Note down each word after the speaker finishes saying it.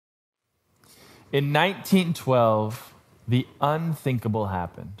In 1912, the unthinkable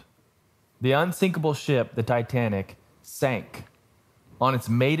happened. The unsinkable ship, the Titanic, sank on its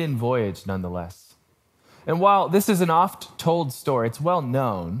maiden voyage nonetheless. And while this is an oft-told story, it's well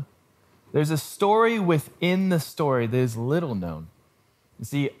known, there's a story within the story that is little known. You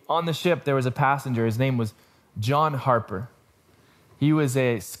see, on the ship there was a passenger. His name was John Harper. He was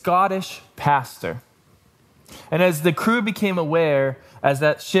a Scottish pastor. And as the crew became aware, as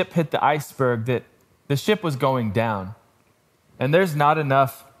that ship hit the iceberg, that the ship was going down, and there's not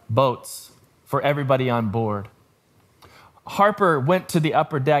enough boats for everybody on board, Harper went to the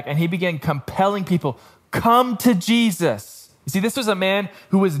upper deck and he began compelling people, come to Jesus. You see, this was a man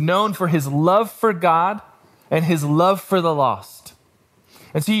who was known for his love for God and his love for the lost.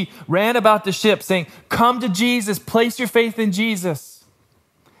 And so he ran about the ship saying, come to Jesus, place your faith in Jesus.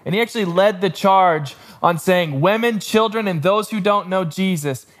 And he actually led the charge on saying, women, children, and those who don't know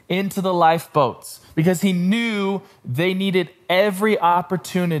Jesus into the lifeboats, because he knew they needed every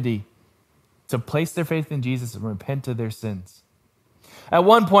opportunity to place their faith in Jesus and repent of their sins. At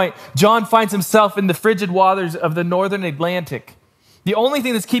one point, John finds himself in the frigid waters of the northern Atlantic. The only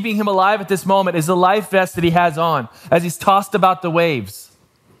thing that's keeping him alive at this moment is the life vest that he has on as he's tossed about the waves.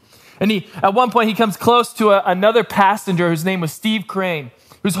 And at one point, he comes close to another passenger whose name was Steve Crane,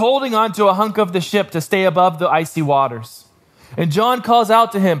 who's holding on to a hunk of the ship to stay above the icy waters. And John calls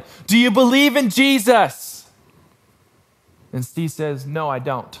out to him, do you believe in Jesus? And Steve says, no, I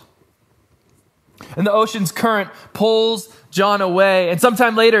don't. And the ocean's current pulls John away. And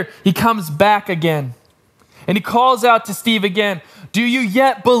sometime later, he comes back again. And he calls out to Steve again, do you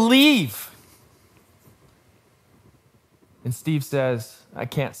yet believe? And Steve says, I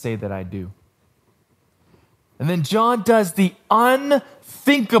can't say that I do. And then John does the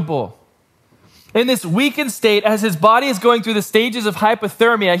unthinkable. In this weakened state, as his body is going through the stages of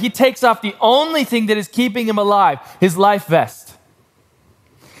hypothermia, he takes off the only thing that is keeping him alive, his life vest.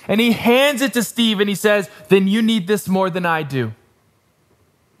 And he hands it to Steve and he says, then you need this more than I do.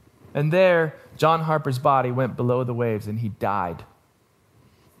 And there, John Harper's body went below the waves and he died.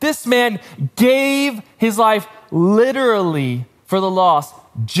 This man gave his life literally for the lost,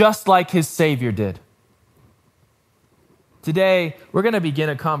 just like his Savior did. Today, we're going to begin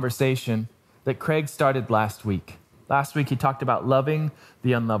a conversation that Craig started last week. Last week, he talked about loving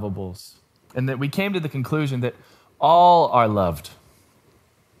the unlovables, and that we came to the conclusion that all are loved.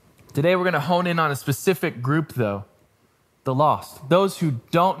 Today, we're going to hone in on a specific group, though, the lost, those who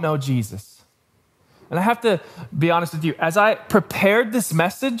don't know Jesus. And I have to be honest with you, as I prepared this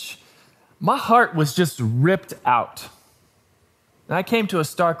message, my heart was just ripped out. And I came to a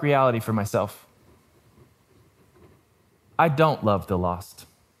stark reality for myself. I don't love the lost.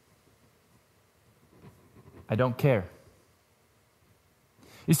 I don't care.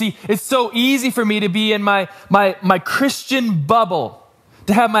 You see, it's so easy for me to be in my Christian bubble,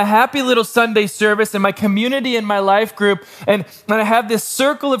 to have my happy little Sunday service and my community and my life group, and I have this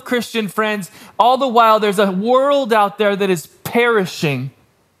circle of Christian friends. All the while, there's a world out there that is perishing.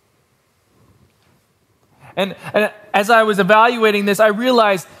 And as I was evaluating this, I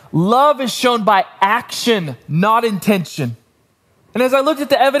realized love is shown by action, not intention. And as I looked at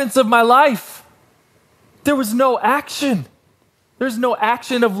the evidence of my life, there was no action. There's no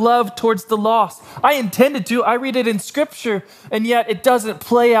action of love towards the lost. I intended to. I read it in Scripture, and yet it doesn't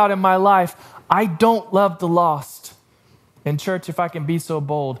play out in my life. I don't love the lost. And church, if I can be so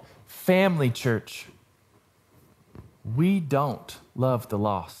bold, family church, we don't love the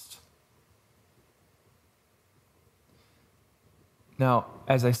lost. Now,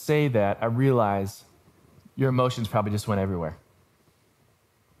 as I say that, I realize your emotions probably just went everywhere.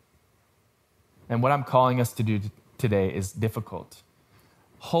 And what I'm calling us to do today is difficult.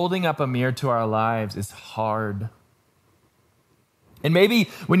 Holding up a mirror to our lives is hard. And maybe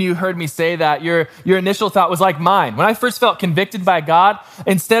when you heard me say that, your initial thought was like mine. When I first felt convicted by God,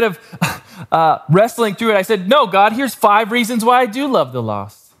 instead of wrestling through it, I said, no, God, here's 5 reasons why I do love the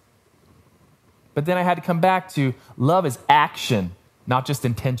lost. But then I had to come back to love is action, not just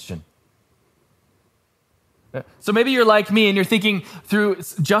intention. So maybe you're like me and you're thinking through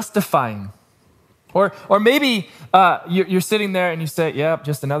justifying. Or maybe you're sitting there and you say, yep,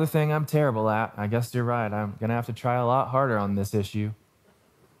 just another thing I'm terrible at. I guess you're right. I'm going to have to try a lot harder on this issue.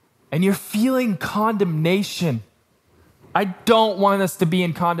 And you're feeling condemnation. I don't want us to be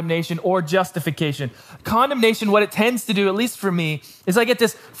in condemnation or justification. Condemnation, what it tends to do, at least for me, is I get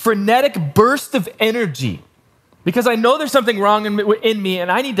this frenetic burst of energy because I know there's something wrong in me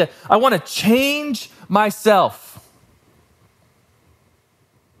and I want to change myself.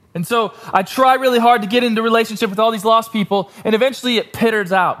 And so I try really hard to get into relationship with all these lost people, and eventually it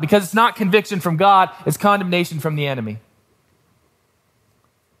pitters out because it's not conviction from God, it's condemnation from the enemy.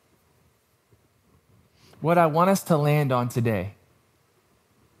 What I want us to land on today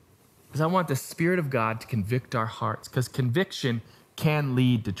is I want the Spirit of God to convict our hearts, because conviction can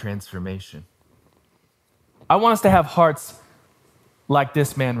lead to transformation. I want us to have hearts like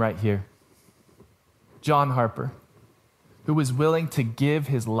this man right here, John Harper, who was willing to give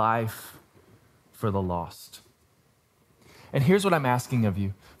his life for the lost. And here's what I'm asking of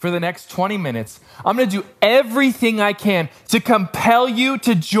you. For the next 20 minutes, I'm going to do everything I can to compel you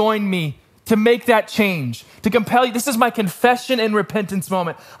to join me, to make that change, to compel you. This is my confession and repentance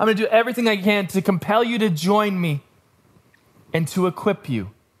moment. I'm going to do everything I can to compel you to join me and to equip you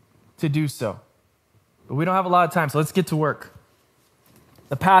to do so. But we don't have a lot of time, so let's get to work.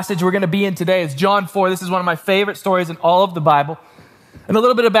 The passage we're going to be in today is John 4. This is one of my favorite stories in all of the Bible. And a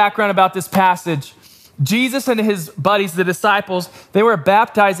little bit of background about this passage. Jesus and his buddies, the disciples, they were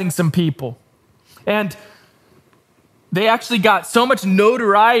baptizing some people. And they actually got so much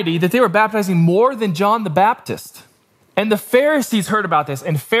notoriety that they were baptizing more than John the Baptist. And the Pharisees heard about this.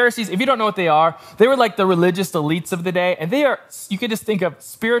 And Pharisees, if you don't know what they were like the religious elites of the day. And they are, you could just think of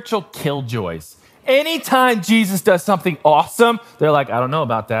spiritual killjoys. Anytime Jesus does something awesome, they're like, I don't know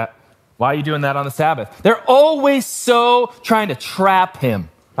about that. Why are you doing that on the Sabbath? They're always so trying to trap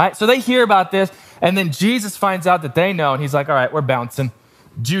him, right? So they hear about this, and then Jesus finds out that they know, and he's like, all right, we're bouncing.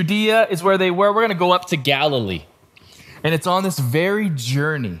 Judea is where they were. We're going to go up to Galilee. And it's on this very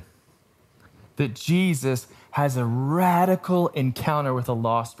journey that Jesus has a radical encounter with a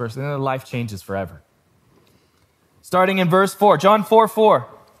lost person, and their life changes forever. Starting in verse 4, John 4:4.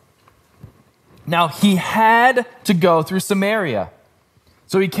 Now, he had to go through Samaria.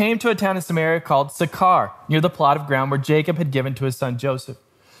 So he came to a town in Samaria called Sychar, near the plot of ground where Jacob had given to his son Joseph.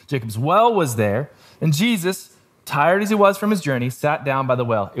 Jacob's well was there, and Jesus, tired as he was from his journey, sat down by the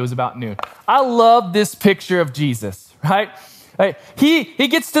well. It was about noon. I love this picture of Jesus, right? He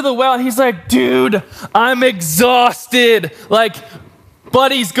gets to the well, and he's like, dude, I'm exhausted. Like,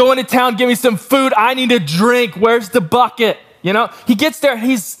 buddy's going to town, give me some food. I need a drink. Where's the bucket? You know, he gets there,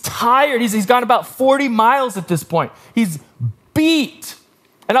 he's tired. He's gone about 40 miles at this point. He's beat.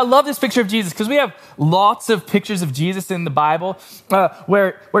 And I love this picture of Jesus because we have lots of pictures of Jesus in the Bible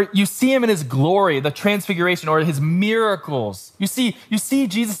where you see him in his glory, the transfiguration, or his miracles. You see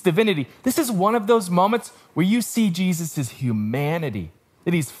Jesus' divinity. This is one of those moments where you see Jesus' humanity,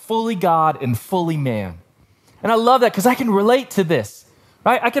 that he's fully God and fully man. And I love that because I can relate to this,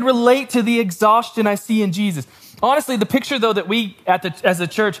 right? I can relate to the exhaustion I see in Jesus. Honestly, the picture, though, that we, as a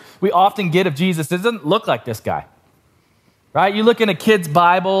church, we often get of Jesus, it doesn't look like this guy, right? You look in a kid's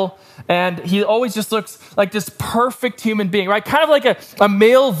Bible, and he always just looks like this perfect human being, right? Kind of like a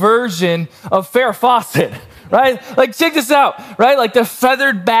male version of Farrah Fawcett, right? Like, check this out, right? Like the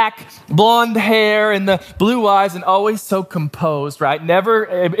feathered back, blonde hair, and the blue eyes, and always so composed, right? Never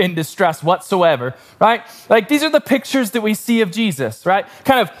in distress whatsoever, right? Like, these are the pictures that we see of Jesus, right?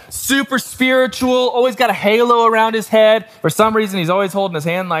 Kind of super spiritual, always got a halo around his head. For some reason, he's always holding his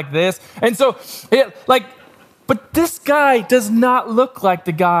hand like this. And so, but this guy does not look like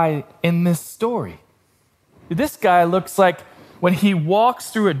the guy in this story. This guy looks like when he walks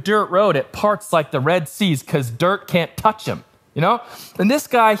through a dirt road, it parts like the Red Seas because dirt can't touch him, you know? And this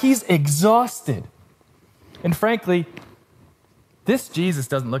guy, he's exhausted. And frankly, this Jesus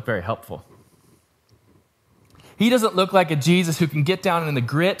doesn't look very helpful. He doesn't look like a Jesus who can get down in the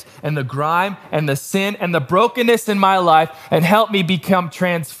grit and the grime and the sin and the brokenness in my life and help me become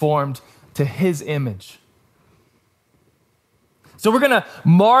transformed to his image. So we're going to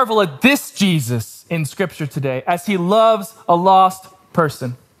marvel at this Jesus in Scripture today as he loves a lost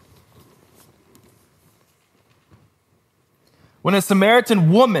person. When a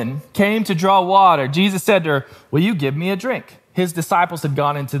Samaritan woman came to draw water, Jesus said to her, will you give me a drink? His disciples had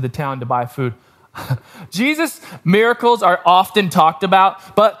gone into the town to buy food. Jesus' miracles are often talked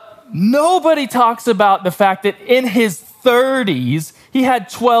about, but nobody talks about the fact that in his 30s, he had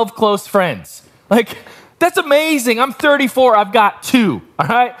 12 close friends. Like, that's amazing. I'm 34. I've got 2. All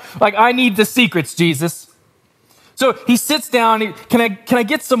right? Like, I need the secrets, Jesus. So he sits down. Can I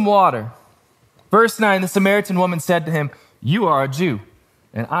get some water? Verse 9, the Samaritan woman said to him, you are a Jew,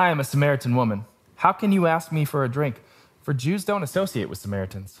 and I am a Samaritan woman. How can you ask me for a drink? For Jews don't associate with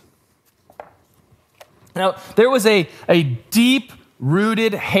Samaritans. Now, there was a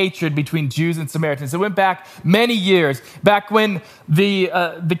deep-rooted hatred between Jews and Samaritans. It went back many years, back when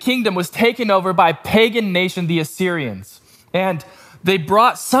the kingdom was taken over by a pagan nation, the Assyrians. And they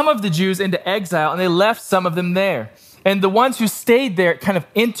brought some of the Jews into exile, and they left some of them there. And the ones who stayed there kind of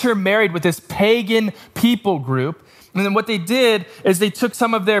intermarried with this pagan people group. And then what they did is they took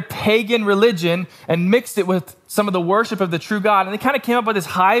some of their pagan religion and mixed it with some of the worship of the true God. And they kind of came up with this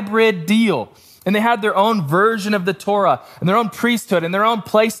hybrid deal. And they had their own version of the Torah and their own priesthood and their own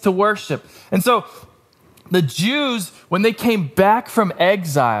place to worship. And so the Jews, when they came back from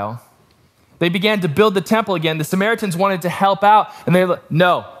exile, they began to build the temple again. The Samaritans wanted to help out. And they were like,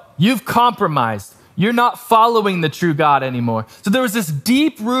 no, you've compromised. You're not following the true God anymore. So there was this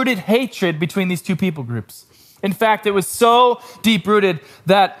deep-rooted hatred between these two people groups. In fact, it was so deep-rooted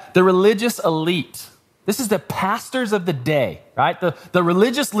that the religious elite, this is the pastors of the day, right? The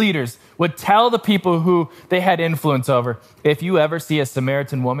religious leaders would tell the people who they had influence over, if you ever see a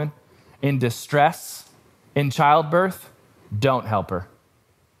Samaritan woman in distress, in childbirth, don't help her.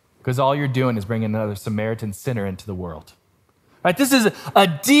 Because all you're doing is bringing another Samaritan sinner into the world. Right? This is a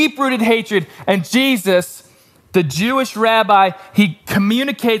deep-rooted hatred, and Jesus, the Jewish rabbi, he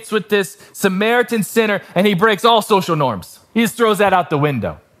communicates with this Samaritan sinner, and he breaks all social norms. He just throws that out the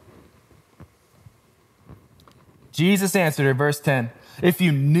window. Jesus answered her, verse 10, if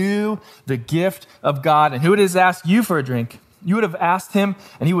you knew the gift of God and who it is asked you for a drink, you would have asked him,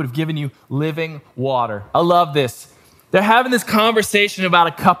 and he would have given you living water. I love this. They're having this conversation about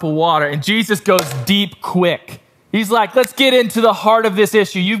a cup of water, and Jesus goes deep quick. He's like, let's get into the heart of this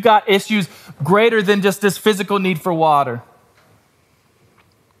issue. You've got issues greater than just this physical need for water.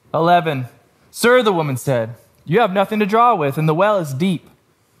 11, sir, the woman said, you have nothing to draw with, and the well is deep.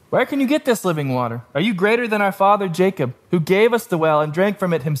 Where can you get this living water? Are you greater than our father Jacob, who gave us the well and drank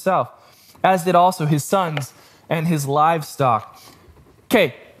from it himself, as did also his sons and his livestock?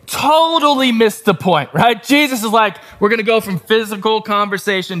 Okay, totally missed the point, right? Jesus is like, we're going to go from physical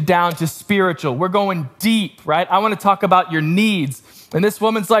conversation down to spiritual. We're going deep, right? I want to talk about your needs. And this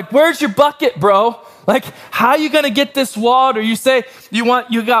woman's like, where's your bucket, bro? Like, how are you going to get this water? You say you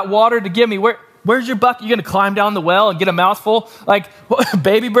got water to give me. Where's your bucket? You going to climb down the well and get a mouthful? Like,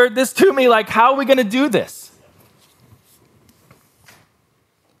 baby bird this to me? Like, how are we going to do this?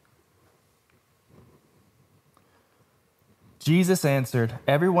 Jesus answered,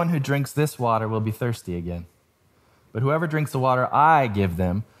 everyone who drinks this water will be thirsty again. But whoever drinks the water I give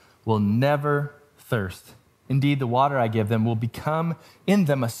them will never thirst. Indeed, the water I give them will become in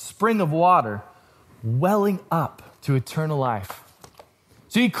them a spring of water welling up to eternal life.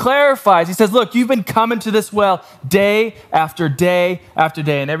 So he clarifies. He says, look, you've been coming to this well day after day after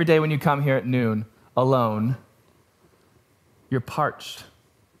day. And every day when you come here at noon alone, you're parched.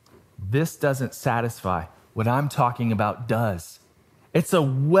 This doesn't satisfy. What I'm talking about does. It's a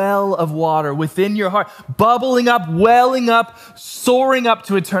well of water within your heart, bubbling up, welling up, soaring up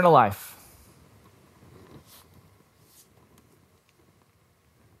to eternal life.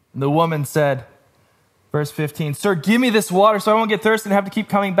 And the woman said, verse 15, sir, give me this water so I won't get thirsty and have to keep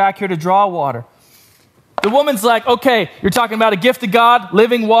coming back here to draw water. The woman's like, okay, you're talking about a gift of God,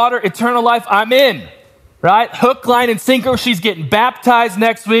 living water, eternal life. I'm in, right? Hook, line, and sinker. She's getting baptized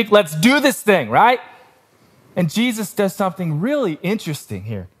next week. Let's do this thing, right? And Jesus does something really interesting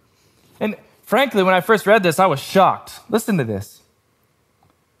here. And frankly, when I first read this, I was shocked. Listen to this.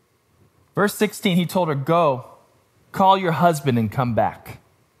 Verse 16, he told her, go, call your husband and come back.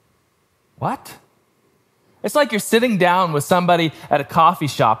 What? It's like you're sitting down with somebody at a coffee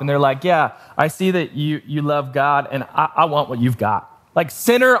shop and they're like, yeah, I see that you love God and I want what you've got. Like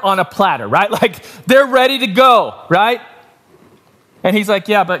sinner on a platter, right? Like they're ready to go, right? And he's like,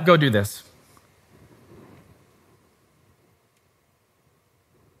 yeah, but go do this.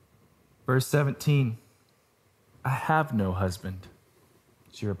 Verse 17, I have no husband,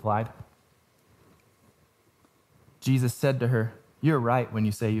 she replied. Jesus said to her, you're right when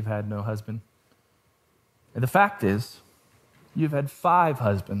you say you've had no husband. And the fact is, you've had 5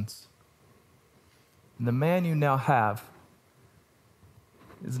 husbands. And the man you now have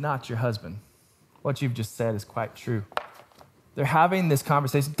is not your husband. What you've just said is quite true. They're having this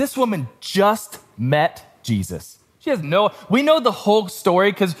conversation. This woman just met Jesus. We know the whole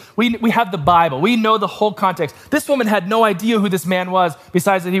story because we have the Bible. We know the whole context. This woman had no idea who this man was,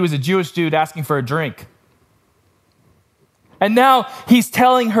 besides that he was a Jewish dude asking for a drink. And now he's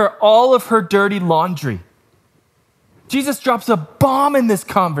telling her all of her dirty laundry. Jesus drops a bomb in this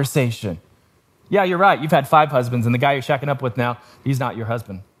conversation. Yeah, you're right. You've had 5 husbands, and the guy you're shacking up with now, he's not your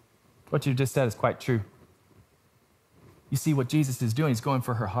husband. What you just said is quite true. You see what Jesus is doing? He's going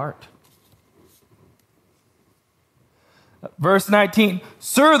for her heart. Verse 19,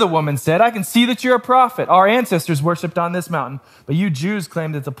 sir, the woman said, I can see that you're a prophet. Our ancestors worshipped on this mountain, but you Jews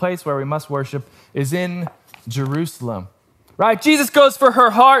claim that the place where we must worship is in Jerusalem. Right? Jesus goes for her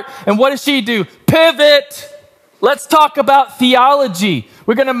heart, and what does she do? Pivot. Let's talk about theology.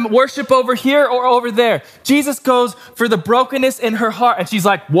 We're going to worship over here or over there. Jesus goes for the brokenness in her heart. And she's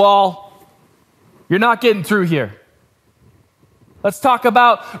like, wall, you're not getting through here. Let's talk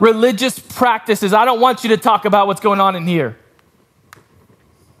about religious practices. I don't want you to talk about what's going on in here.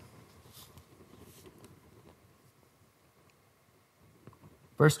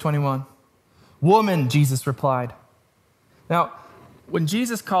 Verse 21. Woman, Jesus replied. Now, when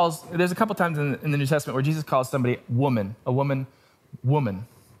Jesus calls, there's a couple times in the New Testament where Jesus calls somebody woman, a woman, woman.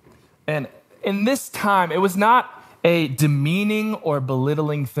 And in this time, it was not a demeaning or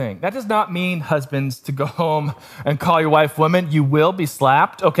belittling thing. That does not mean, husbands, to go home and call your wife woman. You will be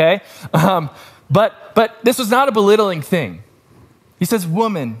slapped, okay? But this was not a belittling thing. He says,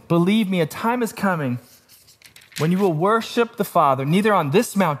 woman, believe me, a time is coming when you will worship the Father, neither on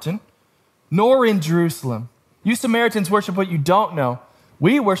this mountain nor in Jerusalem. You Samaritans worship what you don't know.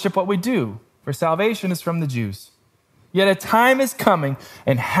 We worship what we do, for salvation is from the Jews. Yet a time is coming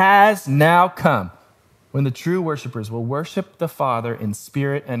and has now come when the true worshipers will worship the Father in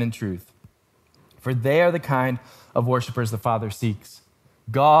spirit and in truth. For they are the kind of worshipers the Father seeks.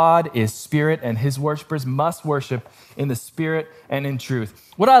 God is spirit, and his worshipers must worship in the spirit and in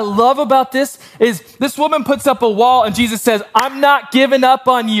truth. What I love about this is this woman puts up a wall, and Jesus says, I'm not giving up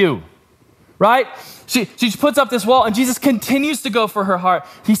on you. Right? She puts up this wall, and Jesus continues to go for her heart.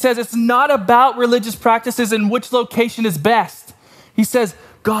 He says it's not about religious practices and which location is best. He says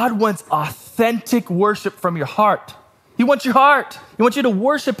God wants authentic worship from your heart. He wants your heart. He wants you to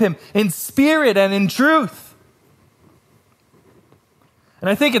worship him in spirit and in truth. And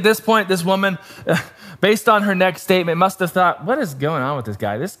I think at this point, this woman, based on her next statement, must have thought, what is going on with this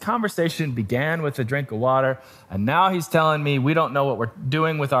guy? This conversation began with a drink of water, and now he's telling me we don't know what we're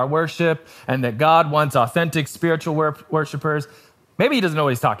doing with our worship and that God wants authentic spiritual worshipers. Maybe he doesn't know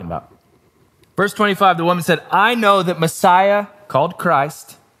what he's talking about. Verse 25, the woman said, I know that Messiah, called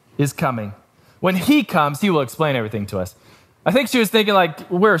Christ, is coming. When he comes, he will explain everything to us. I think she was thinking,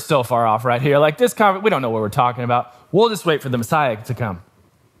 like, we're so far off right here. Like, this we don't know what we're talking about. We'll just wait for the Messiah to come.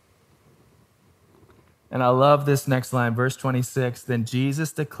 And I love this next line, verse 26. Then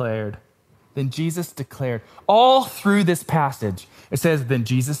Jesus declared, all through this passage, it says, then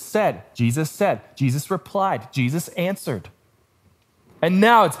Jesus said, Jesus replied, Jesus answered. And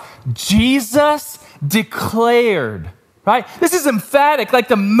now it's Jesus declared, right? This is emphatic, like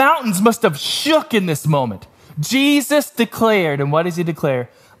the mountains must have shook in this moment. Jesus declared, and what does he declare?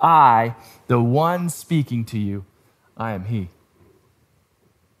 I, the one speaking to you, I am he.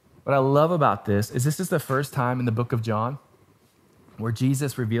 What I love about this is the first time in the book of John where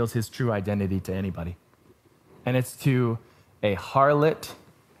Jesus reveals his true identity to anybody. And it's to a harlot,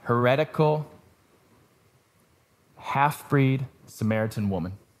 heretical, half-breed Samaritan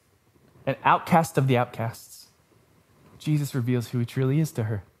woman, an outcast of the outcasts. Jesus reveals who he truly is to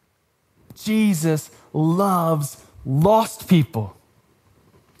her. Jesus loves lost people.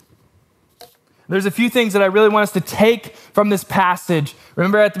 There's a few things that I really want us to take from this passage.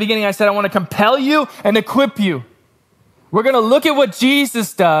 Remember at the beginning I said I want to compel you and equip you. We're going to look at what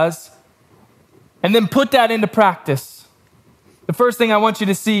Jesus does and then put that into practice. The first thing I want you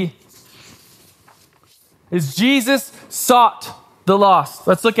to see is Jesus sought the lost.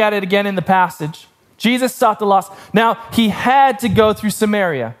 Let's look at it again in the passage. Jesus sought the lost. Now, he had to go through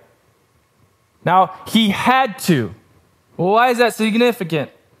Samaria. Now, he had to. Well, why is that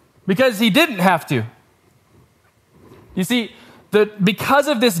significant? Because he didn't have to. You see, because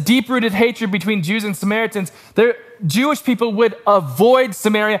of this deep-rooted hatred between Jews and Samaritans, the Jewish people would avoid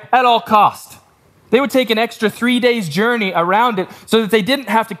Samaria at all cost. They would take an extra 3 days journey around it so that they didn't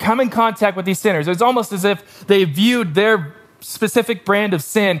have to come in contact with these sinners. It was almost as if they viewed their specific brand of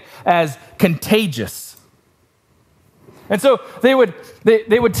sin as contagious. And so they would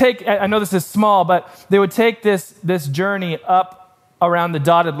take, I know this is small, but they would take this journey up around the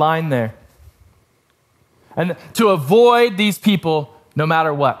dotted line there. And to avoid these people no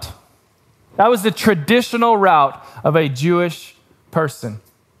matter what. That was the traditional route of a Jewish person.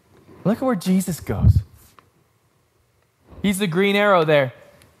 Look at where Jesus goes. He's the green arrow there.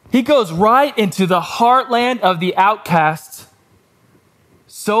 He goes right into the heartland of the outcasts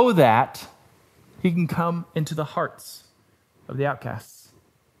so that he can come into the hearts of the outcasts.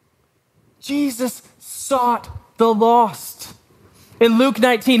 Jesus sought the lost. In Luke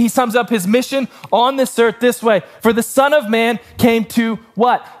 19, he sums up his mission on this earth this way. For the Son of Man came to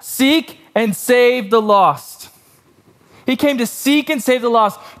what? Seek and save the lost. He came to seek and save the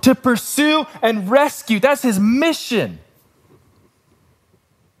lost, to pursue and rescue. That's his mission.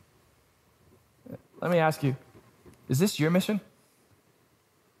 Let me ask you, is this your mission?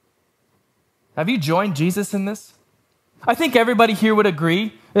 Have you joined Jesus in this? I think everybody here would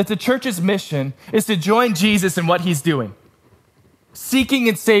agree that the church's mission is to join Jesus in what he's doing. Seeking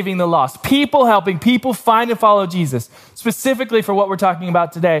and saving the lost. People helping people find and follow Jesus. Specifically for what we're talking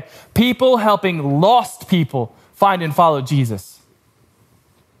about today, people helping lost people find and follow Jesus.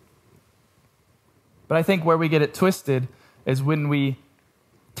 But I think where we get it twisted is when we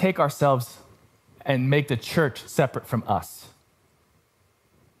take ourselves and make the church separate from us.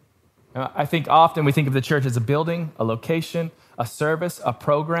 I think often we think of the church as a building, a location, a service, a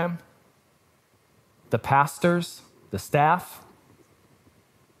program, the pastors, the staff.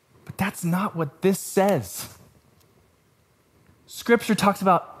 But that's not what this says. Scripture talks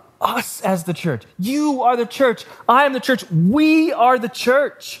about us as the church. You are the church. I am the church. We are the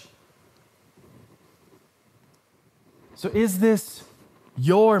church. So is this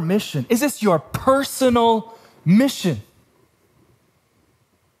your mission? Is this your personal mission?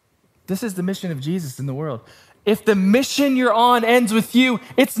 This is the mission of Jesus in the world. If the mission you're on ends with you,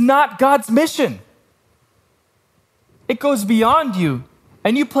 it's not God's mission. It goes beyond you,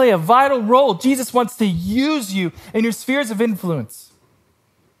 and you play a vital role. Jesus wants to use you in your spheres of influence.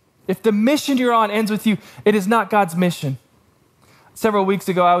 If the mission you're on ends with you, it is not God's mission. Several weeks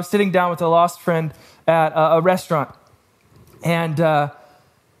ago, I was sitting down with a lost friend at a restaurant, and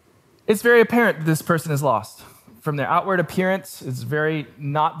it's very apparent that this person is lost. From their outward appearance, it's very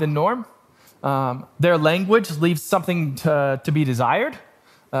not the norm. Their language leaves something to be desired.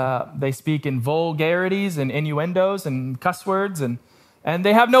 They speak in vulgarities and innuendos and cuss words, and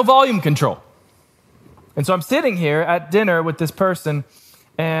they have no volume control. And so I'm sitting here at dinner with this person,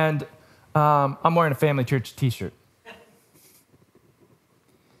 and I'm wearing a Family Church t-shirt.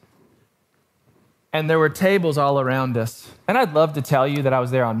 And there were tables all around us. And I'd love to tell you that I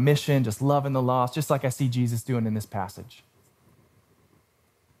was there on mission, just loving the lost, just like I see Jesus doing in this passage.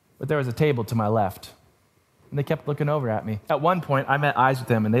 But there was a table to my left, and they kept looking over at me. At one point, I met eyes with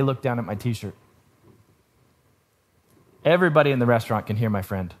them, and they looked down at my t-shirt. Everybody in the restaurant can hear my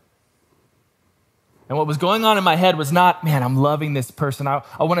friend. And what was going on in my head was not, man, I'm loving this person. I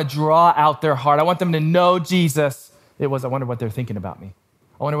want to draw out their heart. I want them to know Jesus. It was, I wonder what they're thinking about me.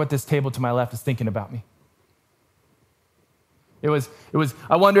 I wonder what this table to my left is thinking about me. It was,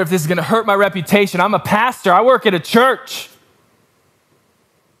 I wonder if this is going to hurt my reputation. I'm a pastor. I work at a church.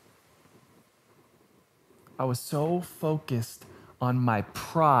 I was so focused on my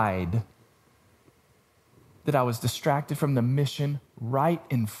pride that I was distracted from the mission right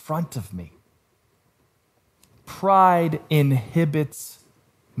in front of me. Pride inhibits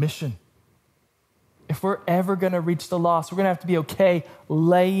mission. If we're ever going to reach the lost, we're going to have to be okay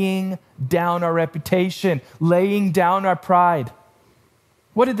laying down our reputation, laying down our pride.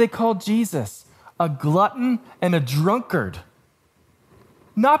 What did they call Jesus? A glutton and a drunkard.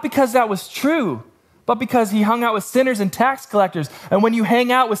 Not because that was true, but because he hung out with sinners and tax collectors. And when you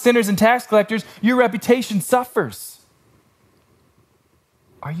hang out with sinners and tax collectors, your reputation suffers.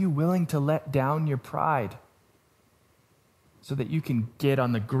 Are you willing to let down your pride so that you can get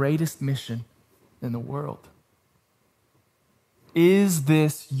on the greatest mission in the world? Is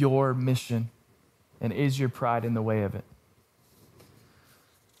this your mission? And is your pride in the way of it?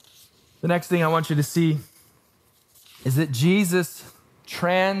 The next thing I want you to see is that Jesus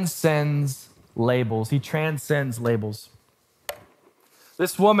transcends labels. He transcends labels.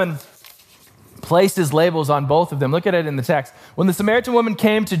 This woman places labels on both of them. Look at it in the text. When the Samaritan woman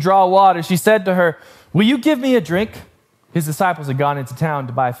came to draw water, she said to her, "Will you give me a drink?" His disciples had gone into town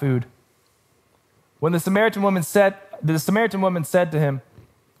to buy food. When the Samaritan woman said to him,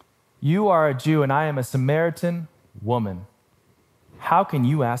 "You are a Jew and I am a Samaritan woman. How can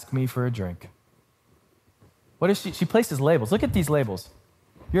you ask me for a drink?" What is she? She places labels. Look at these labels.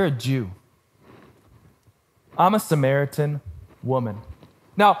 You're a Jew. I'm a Samaritan woman.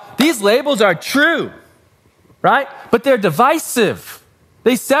 Now, these labels are true, right? But they're divisive.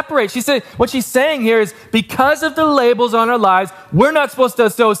 They separate. What she's saying here is because of the labels on our lives, we're not supposed to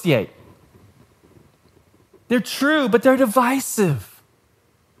associate. They're true, but they're divisive.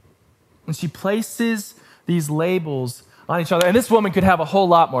 And she places these labels on each other. And this woman could have a whole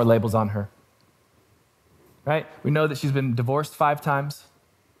lot more labels on her. Right? We know that she's been divorced 5 times,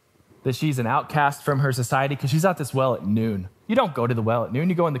 that she's an outcast from her society because she's at this well at noon. You don't go to the well at noon.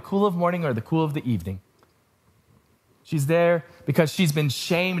 You go in the cool of morning or the cool of the evening. She's there because she's been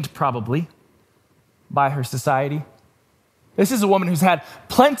shamed probably by her society. This is a woman who's had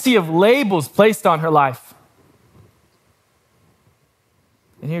plenty of labels placed on her life.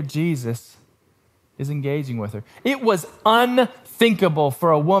 And here Jesus is engaging with her. It was unthinkable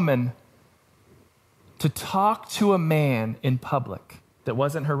for a woman to talk to a man in public that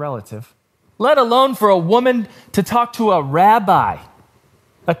wasn't her relative let alone for a woman to talk to a rabbi,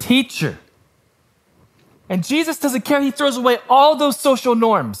 a teacher. And Jesus doesn't care. He throws away all those social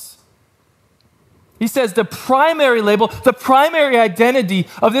norms. He says the primary label, the primary identity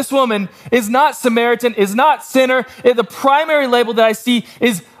of this woman is not Samaritan, is not sinner. The primary label that I see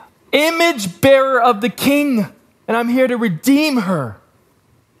is image bearer of the King, and I'm here to redeem her.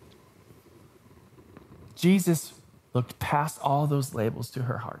 Jesus looked past all those labels to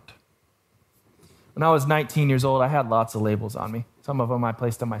her heart. When I was 19 years old, I had lots of labels on me. Some of them I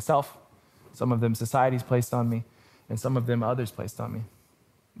placed on myself. Some of them society's placed on me, and some of them others placed on me.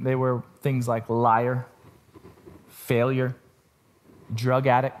 They were things like liar, failure, drug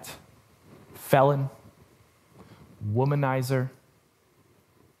addict, felon, womanizer.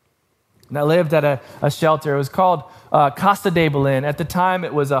 And I lived at a shelter. It was called Casa de Belén. At the time,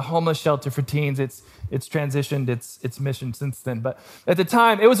 it was a homeless shelter for teens. It's transitioned its mission since then. But at the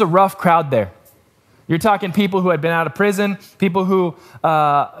time, it was a rough crowd there. You're talking people who had been out of prison, people who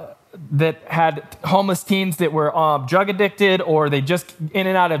that had homeless teens that were drug addicted, or they just in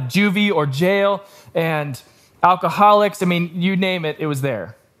and out of juvie or jail, and alcoholics. I mean, you name it, it was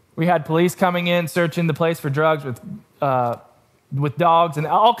there. We had police coming in, searching the place for drugs with dogs and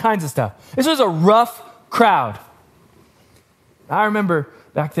all kinds of stuff. This was a rough crowd. I remember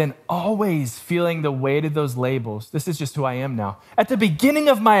back then always feeling the weight of those labels. This is just who I am now. At the beginning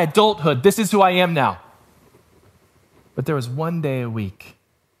of my adulthood, this is who I am now. But there was one day a week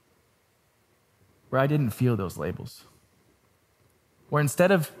where I didn't feel those labels. Where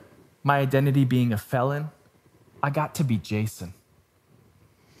instead of my identity being a felon, I got to be Jason.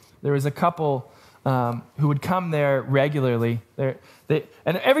 There was a couple who would come there regularly. And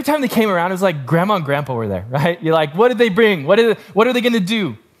every time they came around, it was like grandma and grandpa were there, right? You're like, what did they bring? What are they going to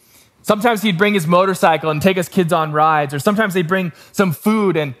do? Sometimes he'd bring his motorcycle and take us kids on rides, or sometimes they'd bring some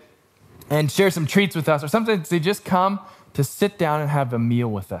food and share some treats with us, or sometimes they just come to sit down and have a meal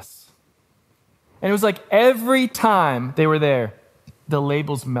with us. And it was like every time they were there, the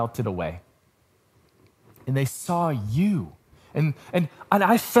labels melted away. And they saw you. And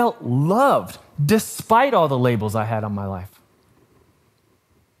I felt loved despite all the labels I had on my life.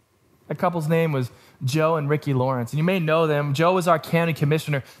 A couple's name was Joe and Ricky Lawrence. And you may know them. Joe was our county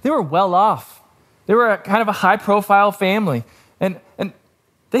commissioner. They were well off. They were kind of a high-profile family. And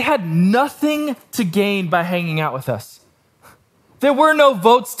they had nothing to gain by hanging out with us. There were no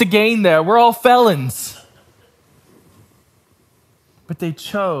votes to gain there. We're all felons. But they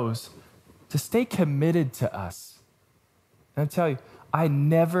chose to stay committed to us. And I tell you, I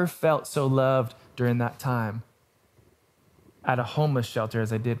never felt so loved during that time at a homeless shelter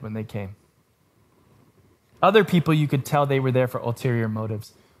as I did when they came. Other people, you could tell they were there for ulterior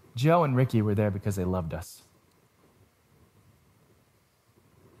motives. Joe and Ricky were there because they loved us.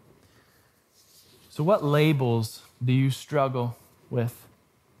 So what labels do you struggle with?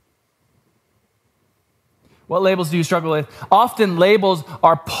 What labels do you struggle with? Often labels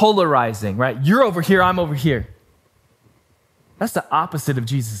are polarizing, right? You're over here, I'm over here. That's the opposite of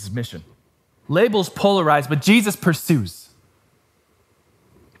Jesus' mission. Labels polarize, but Jesus pursues.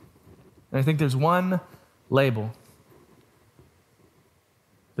 And I think there's one label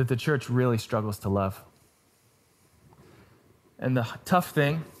that the church really struggles to love. And the tough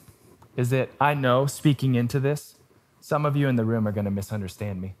thing is that I know, speaking into this, some of you in the room are going to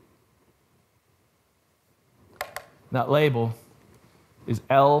misunderstand me. That label is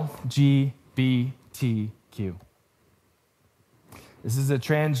LGBTQ. This is a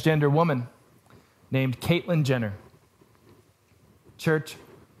transgender woman named Caitlyn Jenner. Church,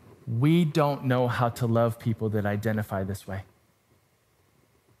 we don't know how to love people that identify this way.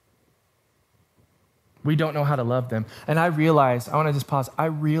 We don't know how to love them. And I want to just pause. I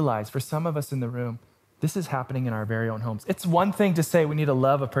realize for some of us in the room, this is happening in our very own homes. It's one thing to say we need to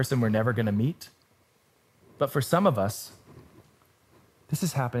love a person we're never going to meet. But for some of us, this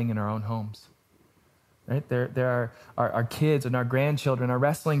is happening in our own homes. Right? There are our kids and our grandchildren are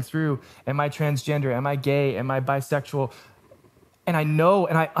wrestling through, am I transgender? Am I gay? Am I bisexual? And I know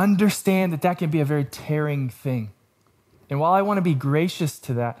and I understand that can be a very tearing thing. And while I want to be gracious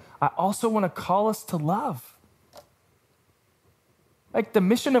to that, I also want to call us to love. Like the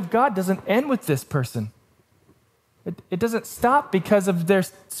mission of God doesn't end with this person. It doesn't stop because of their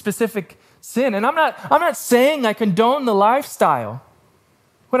specific sin. And I'm not saying I condone the lifestyle.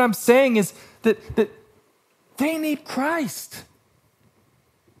 What I'm saying is that they need Christ.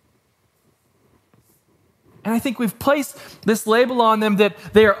 And I think we've placed this label on them that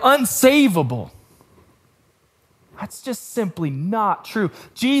they are unsavable. That's just simply not true.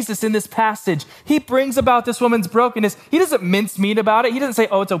 Jesus, in this passage, he brings about this woman's brokenness. He doesn't mince meat about it. He doesn't say,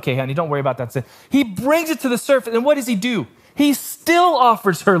 oh, it's okay, honey, don't worry about that sin. He brings it to the surface, and what does he do? He still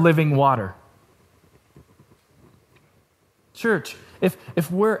offers her living water. Church, if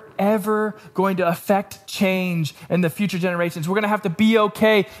we're ever going to affect change in the future generations, we're going to have to be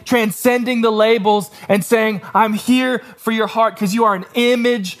okay transcending the labels and saying, I'm here for your heart because you are an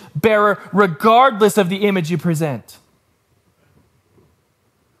image bearer regardless of the image you present.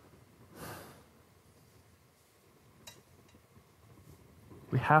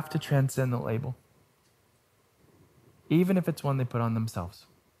 We have to transcend the label, even if it's one they put on themselves.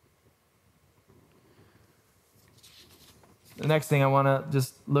 The next thing I want to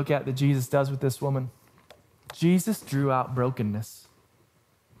just look at that Jesus does with this woman, Jesus drew out brokenness.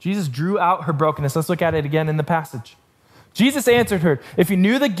 Jesus drew out her brokenness. Let's look at it again in the passage. Jesus answered her, if you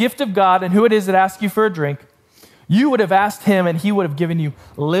knew the gift of God and who it is that asks you for a drink, you would have asked him and he would have given you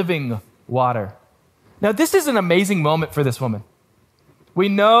living water. Now, this is an amazing moment for this woman. We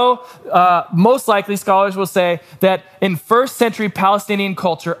know, most likely scholars will say that in first century Palestinian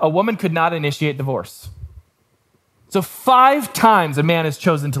culture, a woman could not initiate divorce. So 5 times a man has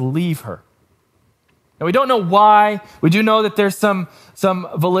chosen to leave her. And we don't know why. We do know that there's some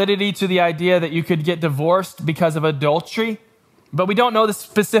validity to the idea that you could get divorced because of adultery, but we don't know the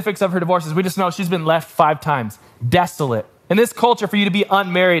specifics of her divorces. We just know she's been left 5 times, desolate. In this culture, for you to be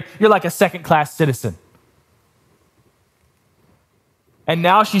unmarried, you're like a second-class citizen. And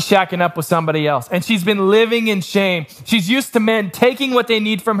now she's shacking up with somebody else. And she's been living in shame. She's used to men taking what they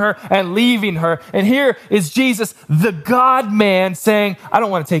need from her and leaving her. And here is Jesus, the God-man, saying, I don't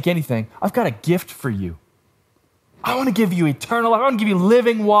want to take anything. I've got a gift for you. I want to give you eternal life. I want to give you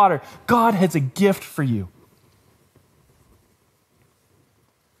living water. God has a gift for you.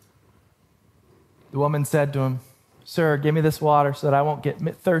 The woman said to him, Sir, give me this water so that I won't get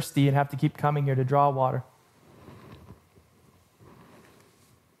thirsty and have to keep coming here to draw water.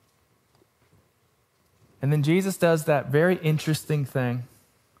 And then Jesus does that very interesting thing.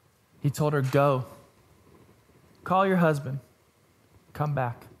 He told her, go, call your husband, come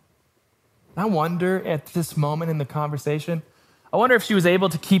back. I wonder at this moment in the conversation, I wonder if she was able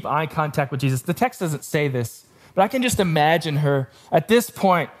to keep eye contact with Jesus. The text doesn't say this, but I can just imagine her. At this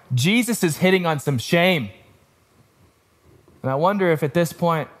point, Jesus is hitting on some shame. And I wonder if at this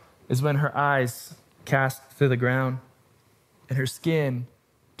point is when her eyes cast to the ground and her skin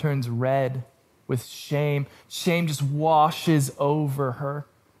turns red with shame. Shame just washes over her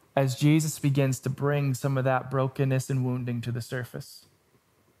as Jesus begins to bring some of that brokenness and wounding to the surface.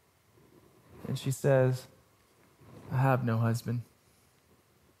 And she says, I have no husband.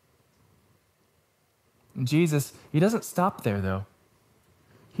 And Jesus, he doesn't stop there though.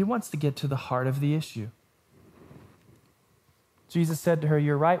 He wants to get to the heart of the issue. Jesus said to her,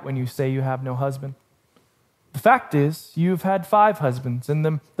 you're right when you say you have no husband. The fact is, you've had 5 husbands,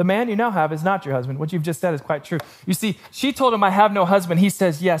 and the man you now have is not your husband. What you've just said is quite true. You see, she told him, I have no husband. He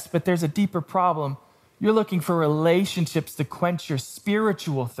says, yes, but there's a deeper problem. You're looking for relationships to quench your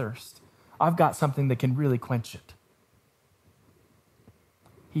spiritual thirst. I've got something that can really quench it.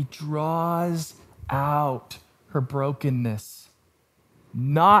 He draws out her brokenness,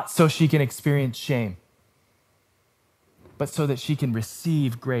 not so she can experience shame, but so that she can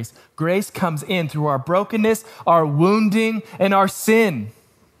receive grace. Grace comes in through our brokenness, our wounding, and our sin.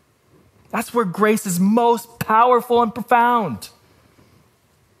 That's where grace is most powerful and profound.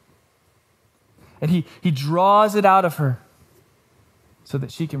 And he draws it out of her so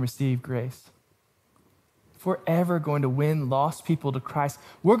that she can receive grace. If we're ever going to win lost people to Christ,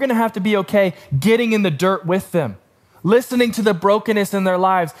 we're going to have to be okay getting in the dirt with them, listening to the brokenness in their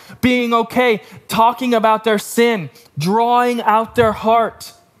lives, being okay talking about their sin, drawing out their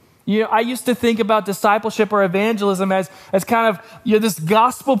heart. You know, I used to think about discipleship or evangelism as kind of this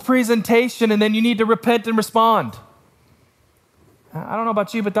gospel presentation, and then you need to repent and respond. I don't know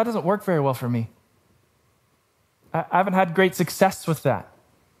about you, but that doesn't work very well for me. I haven't had great success with that.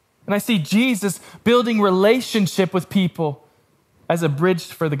 And I see Jesus building relationship with people as a bridge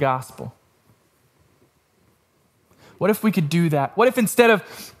for the gospel. What if we could do that? What if instead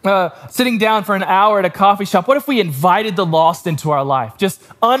of sitting down for an hour at a coffee shop, what if we invited the lost into our life? Just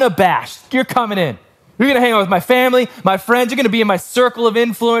unabashed. You're coming in. You're going to hang out with my family, my friends. You're going to be in my circle of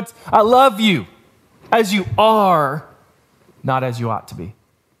influence. I love you as you are, not as you ought to be.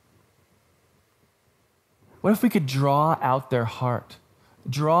 What if we could draw out their heart,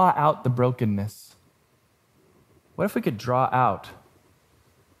 draw out the brokenness? What if we could draw out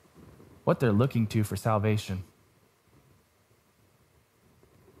what they're looking to for salvation?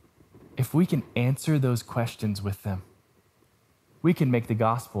 if we can answer those questions with them, we can make the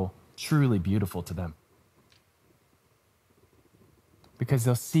gospel truly beautiful to them. Because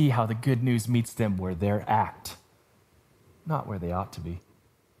they'll see how the good news meets them where they're at, not where they ought to be.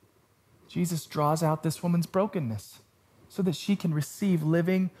 Jesus draws out this woman's brokenness so that she can receive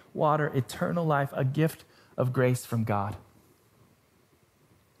living water, eternal life, a gift of grace from God.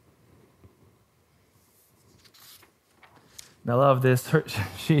 And I love this. Her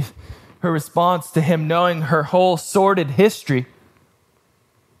response to him, knowing her whole sordid history.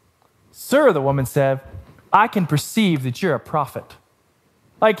 Sir, the woman said, I can perceive that you're a prophet.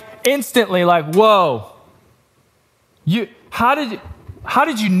 Like instantly, like, whoa. How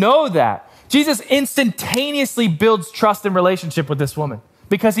did you know that? Jesus instantaneously builds trust and relationship with this woman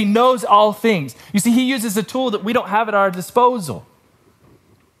because he knows all things. You see, he uses a tool that we don't have at our disposal.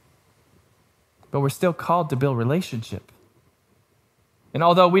 But we're still called to build relationship. And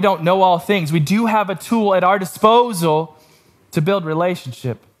although we don't know all things, we do have a tool at our disposal to build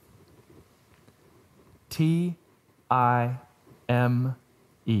relationship. Time.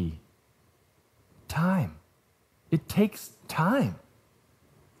 Time. It takes time.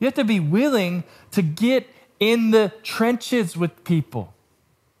 You have to be willing to get in the trenches with people.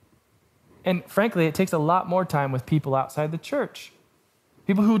 And frankly, it takes a lot more time with people outside the church.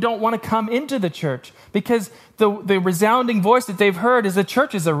 People who don't want to come into the church because the resounding voice that they've heard is the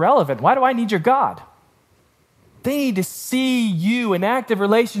church is irrelevant. Why do I need your God? They need to see you in active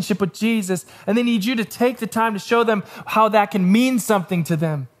relationship with Jesus, and they need you to take the time to show them how that can mean something to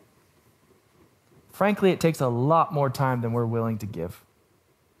them. Frankly, it takes a lot more time than we're willing to give.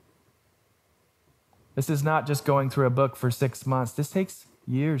 This is not just going through a book for 6 months. This takes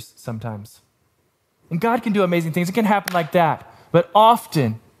years sometimes. And God can do amazing things. It can happen like that. But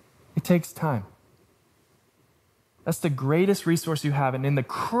often, it takes time. That's the greatest resource you have. And in the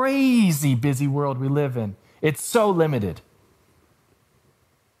crazy busy world we live in, it's so limited.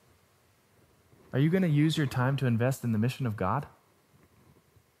 Are you going to use your time to invest in the mission of God?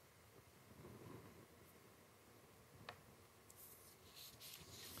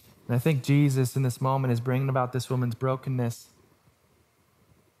 And I think Jesus in this moment is bringing about this woman's brokenness,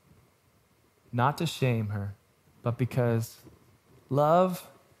 not to shame her, but because love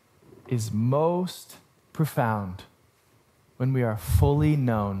is most profound when we are fully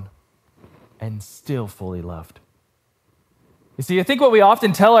known and still fully loved. You see, I think what we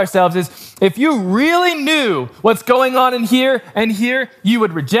often tell ourselves is, if you really knew what's going on in here and here, you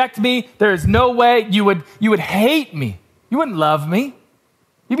would reject me. There is no way you would hate me. You wouldn't love me.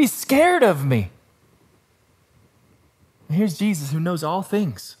 You'd be scared of me. And here's Jesus who knows all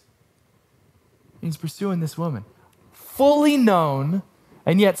things. He's pursuing this woman, fully known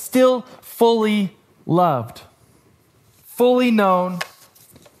and yet still fully loved. Fully known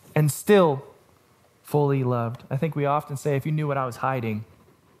and still fully loved. I think we often say, if you knew what I was hiding,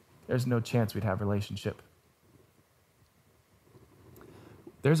 there's no chance we'd have a relationship.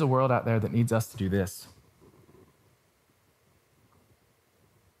 There's a world out there that needs us to do this.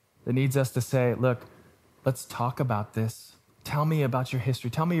 That needs us to say, look, let's talk about this. Tell me about your history.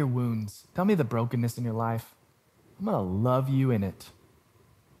 Tell me your wounds. Tell me the brokenness in your life. I'm going to love you in it.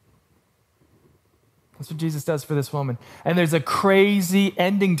 That's what Jesus does for this woman. And there's a crazy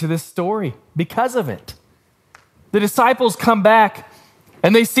ending to this story because of it. The disciples come back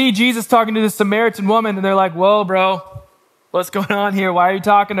and they see Jesus talking to this Samaritan woman and they're like, whoa, bro, what's going on here? Why are you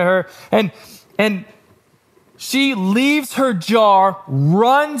talking to her? And she leaves her jar,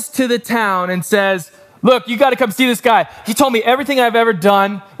 runs to the town and says, look, you got to come see this guy. He told me everything I've ever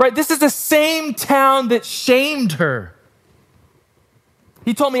done, right? This is the same town that shamed her.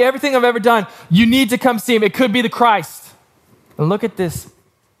 He told me everything I've ever done. You need to come see him. It could be the Christ. And look at this,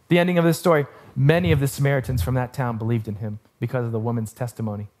 the ending of this story. Many of the Samaritans from that town believed in him because of the woman's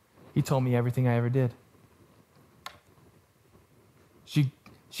testimony. He told me everything I ever did.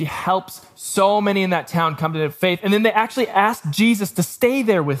 She helps so many in that town come to faith. And then they actually ask Jesus to stay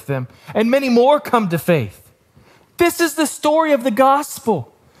there with them. And many more come to faith. This is the story of the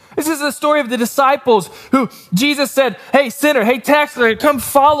gospel. This is the story of the disciples who Jesus said, hey, sinner, hey, tax collector, come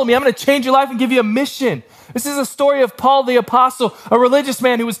follow me. I'm going to change your life and give you a mission. This is a story of Paul the apostle, a religious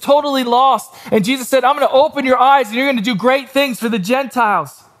man who was totally lost. And Jesus said, I'm going to open your eyes and you're going to do great things for the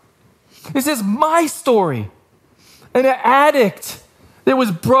Gentiles. This is my story. An addict that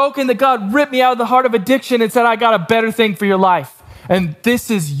was broken, that God ripped me out of the heart of addiction and said, I got a better thing for your life. And this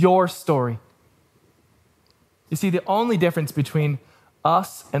is your story. You see, the only difference between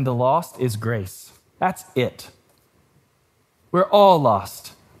us and the lost is grace. That's it. We're all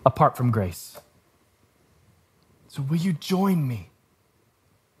lost apart from grace. So will you join me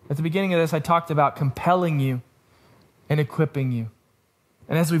At the beginning of this, I talked about compelling you and equipping you.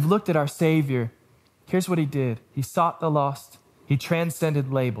 And as we've looked at our Savior, here's what he did. He sought the lost, he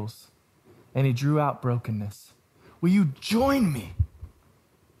transcended labels, and he drew out brokenness. Will you join me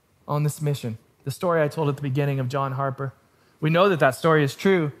on this mission? The story I told at the beginning of John Harper. We know that that story is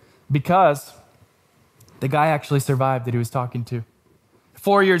true because the guy actually survived that he was talking to.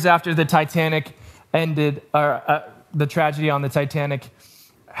 4 years after the Titanic ended, or the tragedy on the Titanic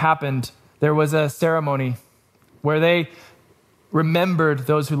happened, there was a ceremony where they remembered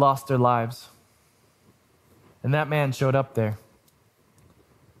those who lost their lives. And that man showed up there.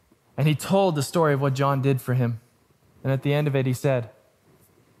 And he told the story of what John did for him. And at the end of it, he said,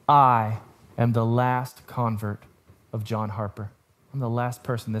 I am the last convert of John Harper. I'm the last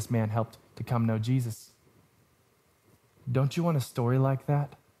person this man helped to come know Jesus. Don't you want a story like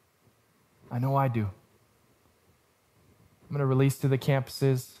that? I know I do. I'm going to release to the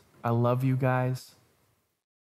campuses. I love you guys.